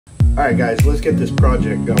Alright guys, let's get this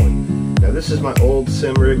project going. Now this is my old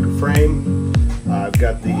sim rig frame. I've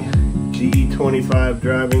got the GE25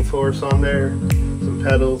 driving force on there, some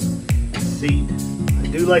pedals, seat. I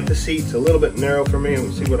do like the seats a little bit narrow for me, and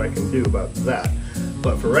we'll see what I can do about that.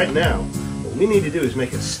 But for right now, what we need to do is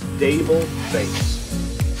make a stable base.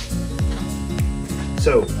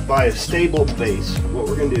 So by a stable base, what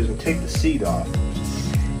we're going to do is we'll take the seat off,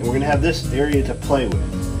 and we're going to have this area to play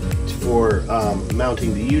with for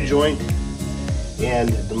mounting the U-joint and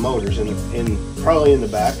the motors probably in the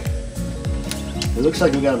back. It looks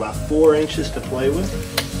like we got about 4 inches to play with.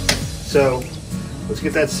 So let's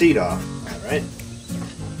get that seat off. All right.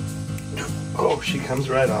 Oh, she comes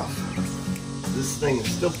right off. This thing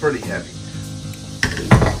is still pretty heavy.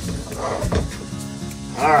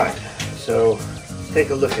 All right, so let's take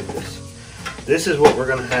a look at this. This is what we're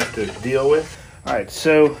going to have to deal with. All right,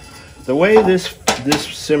 so the way this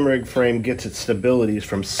sim rig frame gets its stability is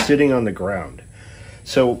from sitting on the ground.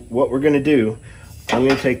 So what we're going to do, I'm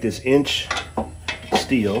going to take this inch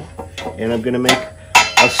steel and I'm going to make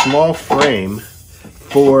a small frame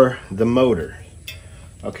for the motor.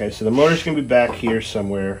 Okay, so the motor's going to be back here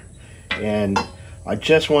somewhere, and I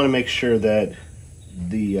just want to make sure that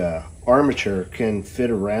the armature can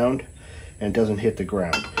fit around and doesn't hit the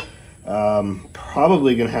ground.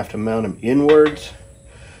 Probably going to have to mount them inwards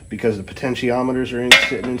because the potentiometers are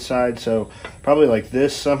sitting inside, so probably like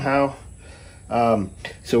this somehow.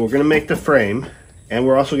 So we're going to make the frame, and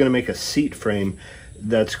we're also going to make a seat frame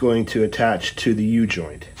that's going to attach to the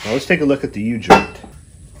U-joint. Now let's take a look at the U-joint.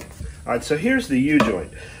 All right, so here's the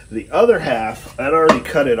U-joint. The other half, I'd already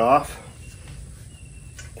cut it off.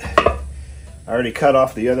 I already cut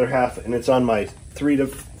off the other half, and it's on my 3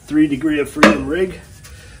 degree of freedom rig.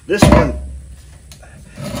 This one,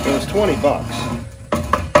 it was 20 bucks.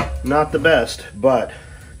 Not the best, but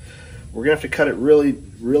we're gonna have to cut it really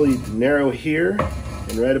narrow here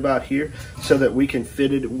and right about here so that we can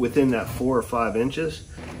fit it within that 4 or 5 inches.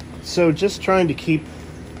 So just trying to keep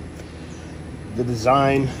the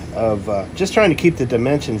design of, just trying to keep the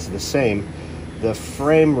dimensions the same. The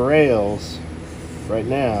frame rails right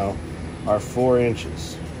now are 4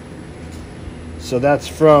 inches. So that's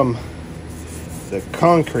from the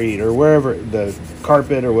concrete or wherever, the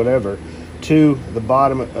carpet or whatever, to the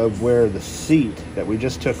bottom of where the seat that we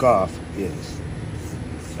just took off is.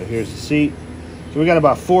 So here's the seat. So we got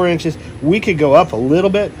about 4 inches. We could go up a little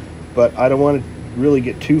bit, but I don't want to really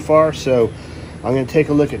get too far, so I'm going to take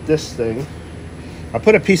a look at this thing. I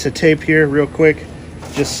put a piece of tape here real quick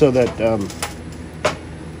just so that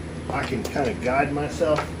I can kind of guide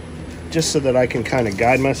myself.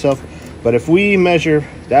 But if we measure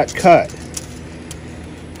that cut,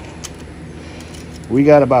 we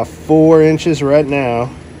got about 4 inches right now,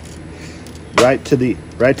 right to the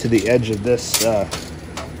edge of this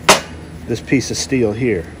this piece of steel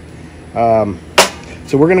here.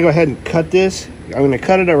 So we're gonna go ahead and cut this. I'm gonna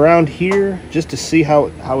cut it around here just to see how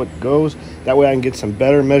it goes. That way I can get some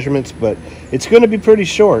better measurements, but it's gonna be pretty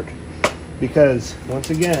short because once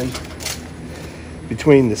again,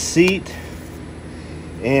 between the seat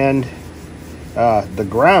and the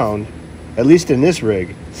ground, at least in this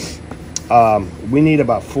rig, we need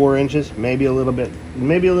about 4 inches, maybe a little bit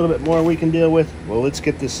more we can deal with. Well, let's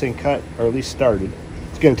get this thing cut, or at least started.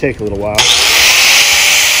 It's going to take a little while.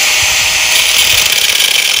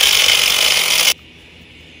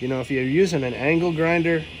 You know, if you're using an angle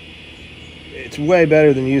grinder, it's way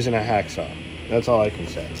better than using a hacksaw. That's all I can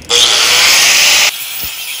say.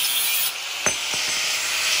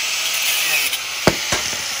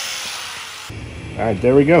 All right,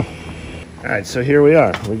 there we go. All right, so here we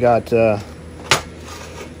are. We got the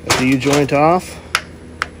U-joint off.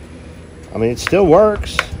 I mean, it still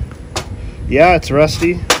works. Yeah, it's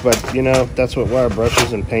rusty, but you know, that's what wire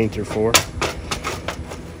brushes and paint are for.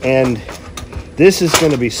 And this is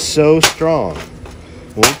going to be so strong.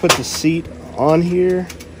 When we put the seat on here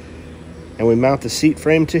and we mount the seat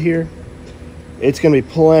frame to here, it's going to be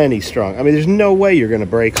plenty strong. I mean, there's no way you're going to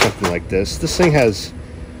break something like this. This thing has,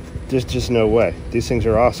 there's just no way. These things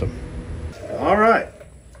are awesome. All right,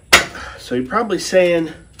 so you're probably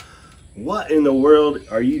saying, what in the world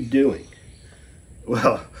are you doing?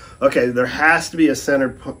 Well, okay, there has to be a center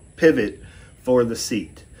pivot for the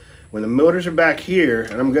seat. When the motors are back here,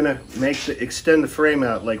 and I'm gonna extend the frame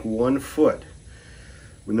out like 1 foot.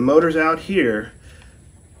 When the motor's out here,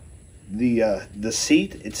 the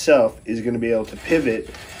seat itself is gonna be able to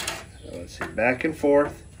pivot, let's see, back and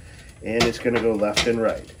forth, and it's gonna go left and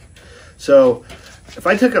right. So if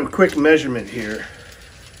I took a quick measurement here,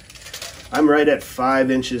 I'm right at 5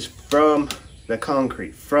 inches from the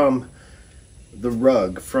concrete, from the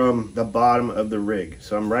rug from the bottom of the rig.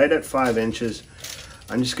 So I'm right at 5 inches.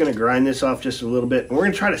 I'm just going to grind this off just a little bit. And we're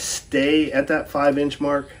going to try to stay at that 5-inch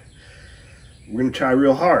mark. We're going to try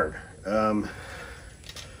real hard.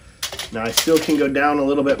 Now I still can go down a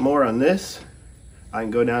little bit more on this. I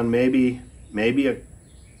can go down maybe a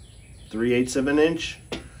 3/8 of an inch.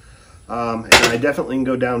 And I definitely can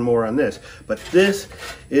go down more on this. But this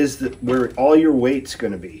is where all your weight's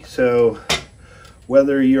going to be. So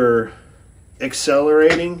whether you're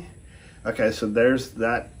accelerating, okay, so there's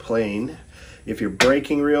that plane. If you're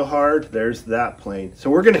braking real hard, there's that plane. So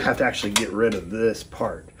we're going to have to actually get rid of this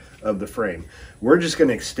part of the frame. We're just going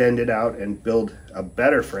to extend it out and build a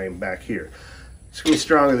better frame back here. It's going to be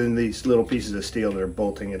stronger than these little pieces of steel that are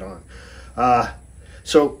bolting it on.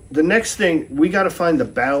 So the next thing, we got to find the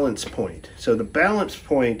balance point. So the balance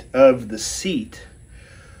point of the seat,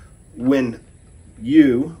 when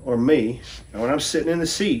you or me, when I'm sitting in the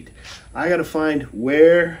seat, I got to find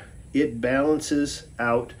where it balances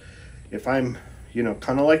out. If I'm, you know,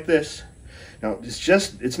 kind of like this. Now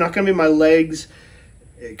it's not going to be my legs.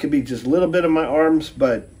 It could be just a little bit of my arms,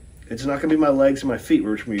 but it's not going to be my legs and my feet,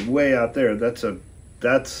 which will be way out there. That's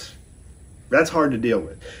hard to deal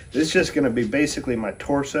with. This is just going to be basically my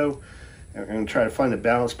torso. I'm going to try to find the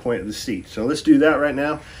balance point of the seat. So let's do that right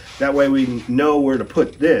now. That way we know where to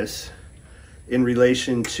put this in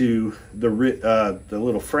relation to the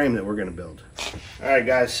little frame that we're going to build. All right,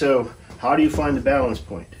 guys. So how do you find the balance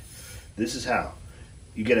point? This is how.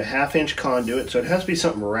 You get a 1/2 inch conduit, so it has to be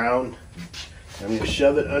something round. I'm going to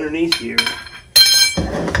shove it underneath here.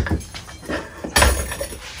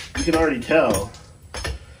 You can already tell.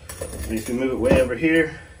 And if you move it way over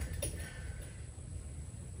here,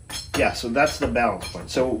 yeah, so that's the balance point.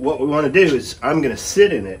 So what we want to do is I'm going to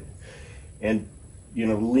sit in it and, you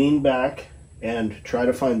know, lean back and try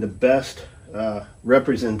to find the best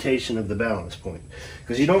representation of the balance point.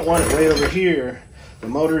 Because you don't want it way over here. The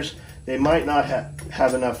motors, they might not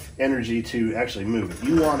have enough energy to actually move it.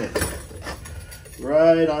 You want it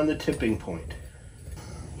right on the tipping point.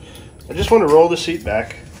 I just want to roll the seat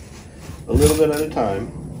back a little bit at a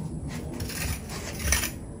time.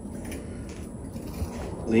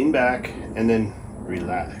 Lean back and then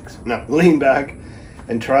relax. Now, lean back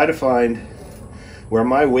and try to find where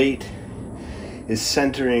my weight is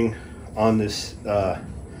centering on this,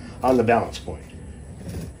 on the balance point.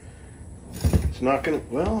 It's not gonna,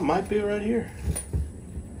 well, it might be right here.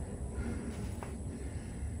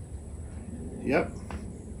 Yep.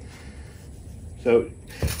 So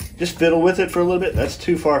just fiddle with it for a little bit. That's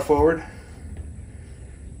too far forward.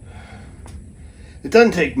 It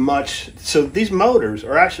doesn't take much. So these motors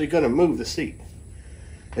are actually going to move the seat.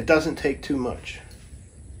 It doesn't take too much.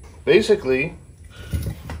 Basically,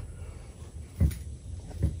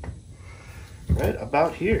 right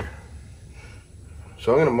about here.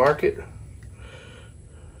 So I'm going to mark it.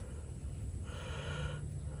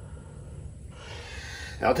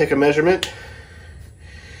 I'll take a measurement,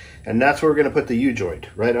 and that's where we're going to put the U-joint,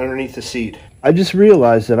 right underneath the seat. I just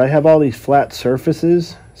realized that I have all these flat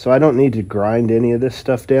surfaces, so I don't need to grind any of this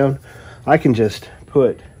stuff down. I can just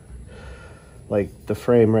put like the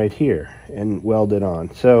frame right here and weld it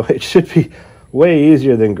on. So it should be way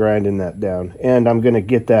easier than grinding that down. And I'm going to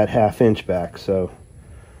get that 1/2 inch back, so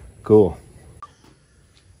cool.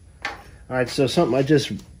 All right, so something I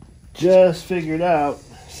just figured out,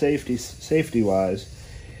 safety wise.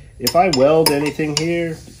 If I weld anything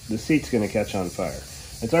here, the seat's going to catch on fire.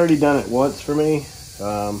 It's already done it once for me,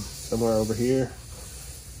 somewhere over here.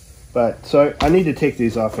 But, so I need to take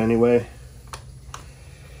these off anyway.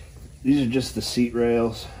 These are just the seat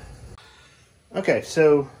rails. Okay,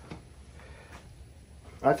 so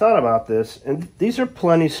I thought about this, and these are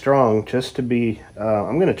plenty strong just to be,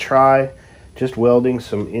 I'm going to try just welding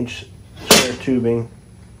some inch square tubing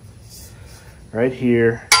right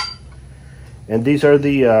here. And these are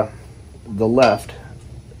the left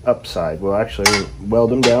upside. We'll actually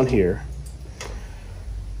weld them down here.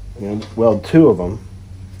 I'm going to weld 2 of them,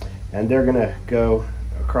 and they're going to go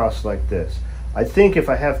across like this. I think if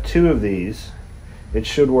I have 2 of these, it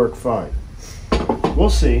should work fine. We'll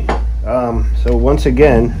see. So once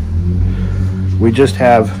again, we just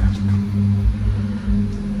have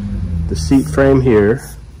the seat frame here.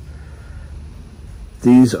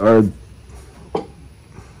 These are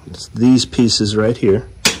these pieces right here.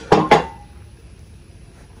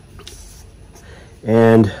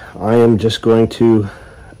 And I am just going to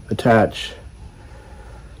attach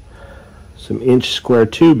some inch square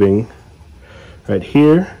tubing right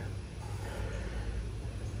here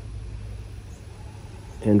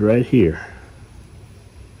and right here.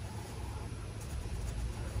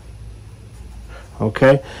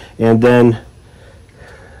 Okay, and then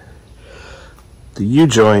the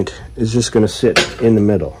U-joint is just going to sit in the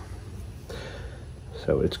middle.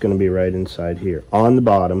 So it's going to be right inside here on the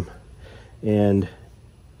bottom. And,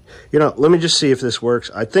 you know, let me just see if this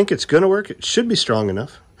works. I think it's going to work. It should be strong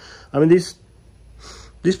enough. I mean, these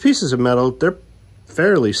pieces of metal, they're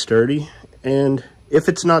fairly sturdy. And if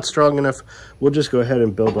it's not strong enough, we'll just go ahead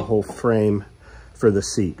and build a whole frame for the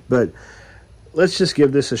seat. But let's just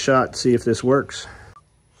give this a shot, see if this works.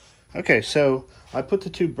 Okay, so I put the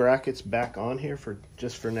two brackets back on here for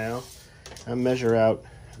now. I'm going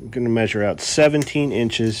to measure out 17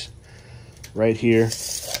 inches right here.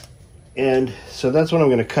 And so that's what I'm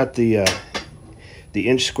going to cut the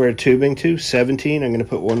inch square tubing to, 17. I'm going to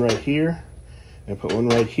put one right here and put one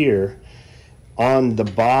right here on the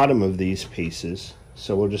bottom of these pieces.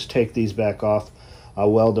 So we'll just take these back off.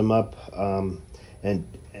 I'll weld them up,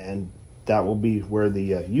 and that will be where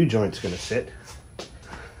the U-joint's going to sit.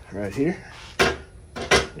 Right here.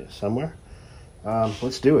 Yeah, somewhere.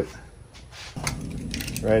 Let's do it.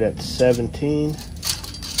 Right at 17.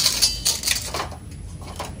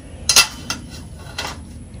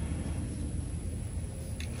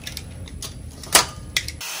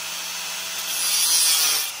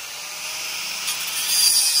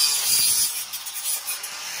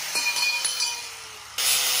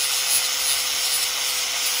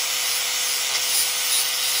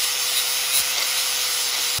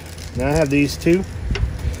 Now I have these two.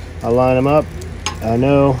 I'll line them up. I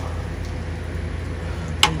know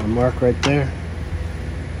a mark right there.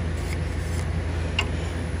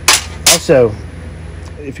 Also,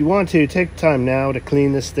 if you want to, take time now to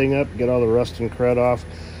clean this thing up, get all the rust and crud off.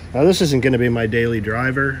 Now this isn't going to be my daily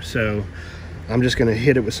driver, so I'm just going to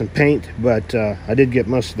hit it with some paint, but I did get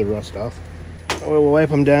most of the rust off. We'll wipe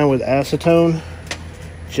them down with acetone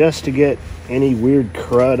just to get any weird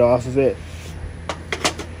crud off of it.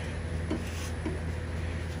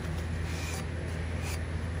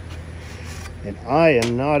 And I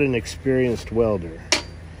am not an experienced welder,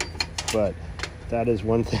 but that is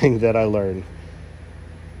one thing that I learned.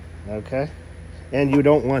 Okay? And you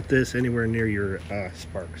don't want this anywhere near your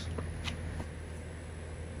sparks.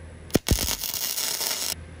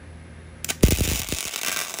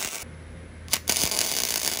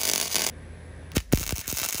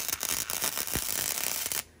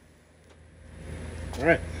 All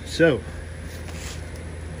right, so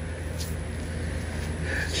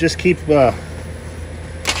let's just keep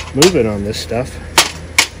moving on this stuff.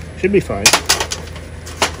 Should be fine.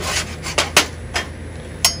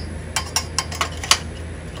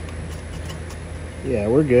 Yeah,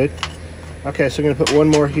 we're good. Okay, so I'm gonna put one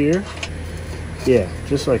more here. Yeah,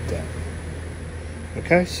 just like that.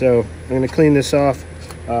 Okay, so I'm gonna clean this off.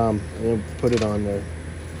 I'm gonna put it on there.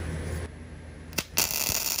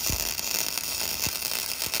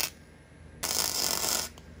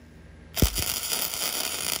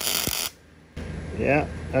 Yeah,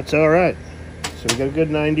 that's all right. So we got a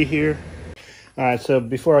good 90 here. All right, so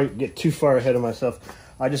before I get too far ahead of myself,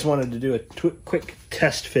 I just wanted to do a quick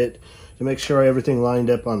test fit to make sure everything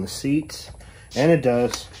lined up on the seats, and it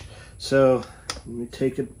does. So let me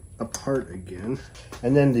take it apart again.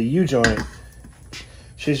 And then the U-joint,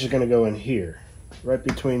 she's just gonna go in here, right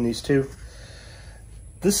between these two.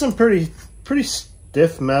 This is some pretty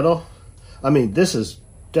stiff metal. I mean, this is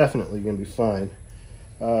definitely gonna be fine.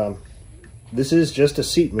 This is just a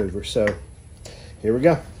seat mover, so here we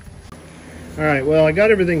go. All right, well, I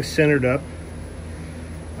got everything centered up.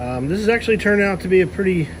 This has actually turned out to be a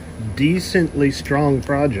pretty decently strong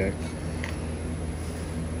project.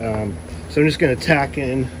 So I'm just gonna tack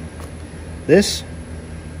in this,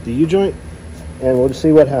 the U-joint, and we'll just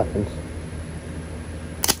see what happens.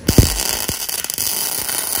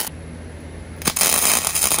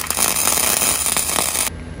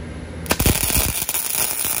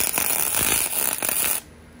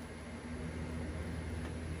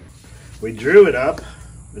 We drew it up,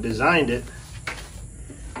 we designed it,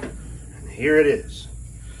 and here it is.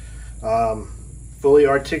 Fully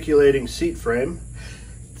articulating seat frame.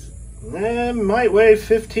 It might weigh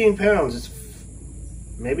 15 pounds. It's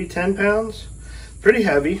maybe 10 pounds. Pretty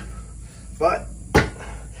heavy, but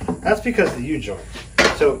that's because of the U-joint.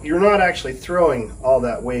 So you're not actually throwing all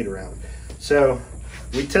that weight around. So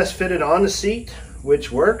we test fitted on the seat,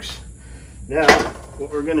 which works. Now,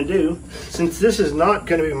 what we're gonna do, since this is not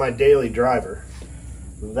gonna be my daily driver,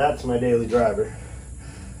 that's my daily driver,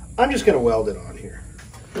 I'm just gonna weld it on here.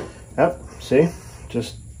 Yep, see,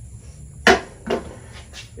 just,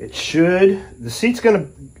 it should, the seat's gonna,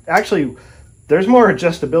 actually, there's more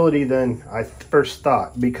adjustability than I first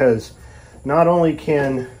thought, because not only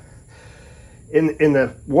can, in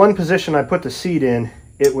the one position I put the seat in,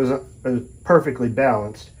 it was perfectly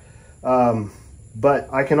balanced. but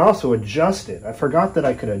I can also adjust it. I forgot that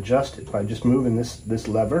I could adjust it by just moving this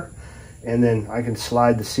lever, and then I can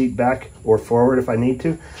slide the seat back or forward if I need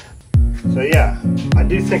to. So yeah, I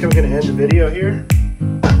do think I'm going to end the video here.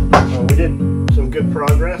 We did some good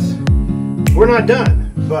progress. We're not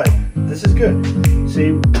done, but this is good.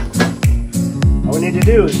 See, all we need to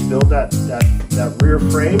do is build that rear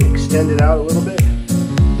frame, extend it out a little bit,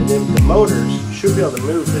 and then the motors should be able to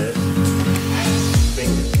move this.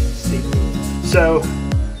 Bingo. So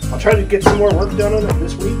I'll try to get some more work done on it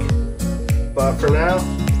this week, but for now,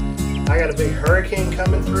 I got a big hurricane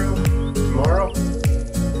coming through tomorrow,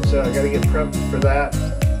 so I got to get prepped for that.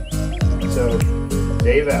 So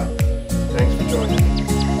Dave out. Thanks for joining me.